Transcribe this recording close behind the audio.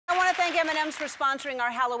thank M&M's for sponsoring our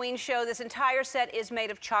Halloween show. This entire set is made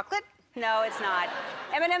of chocolate. No, it's not.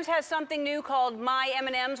 M&M's has something new called My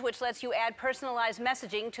M&M's, which lets you add personalized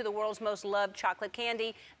messaging to the world's most loved chocolate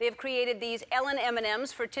candy. They have created these Ellen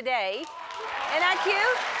M&M's for today. Isn't that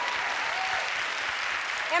cute?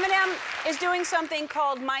 M&M is doing something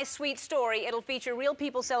called My Sweet Story. It'll feature real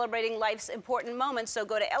people celebrating life's important moments, so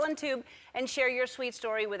go to EllenTube and share your sweet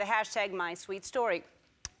story with the hashtag MySweetStory.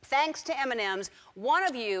 Thanks to M&M's, one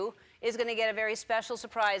of you is going to get a very special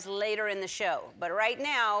surprise later in the show. But right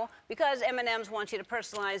now, because M&M's wants you to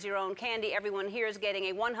personalize your own candy, everyone here is getting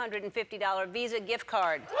a $150 Visa gift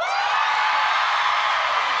card.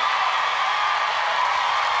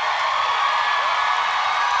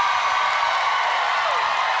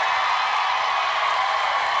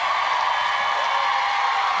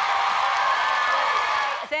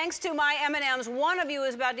 Thanks to My M&M's, one of you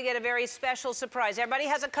is about to get a very special surprise. Everybody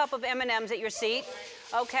has a cup of M&M's at your seat,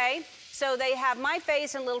 okay? So they have my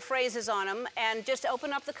face and little phrases on them, and just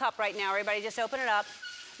open up the cup right now. Everybody just open it up.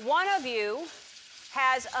 One of you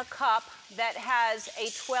has a cup that has a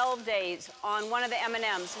 12 days on one of the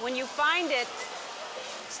M&M's. When you find it,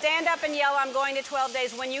 stand up and yell, "I'm going to 12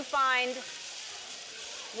 days." When you find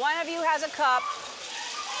one of you has a cup,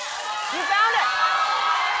 you found it.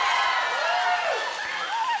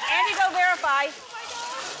 Andy, go verify.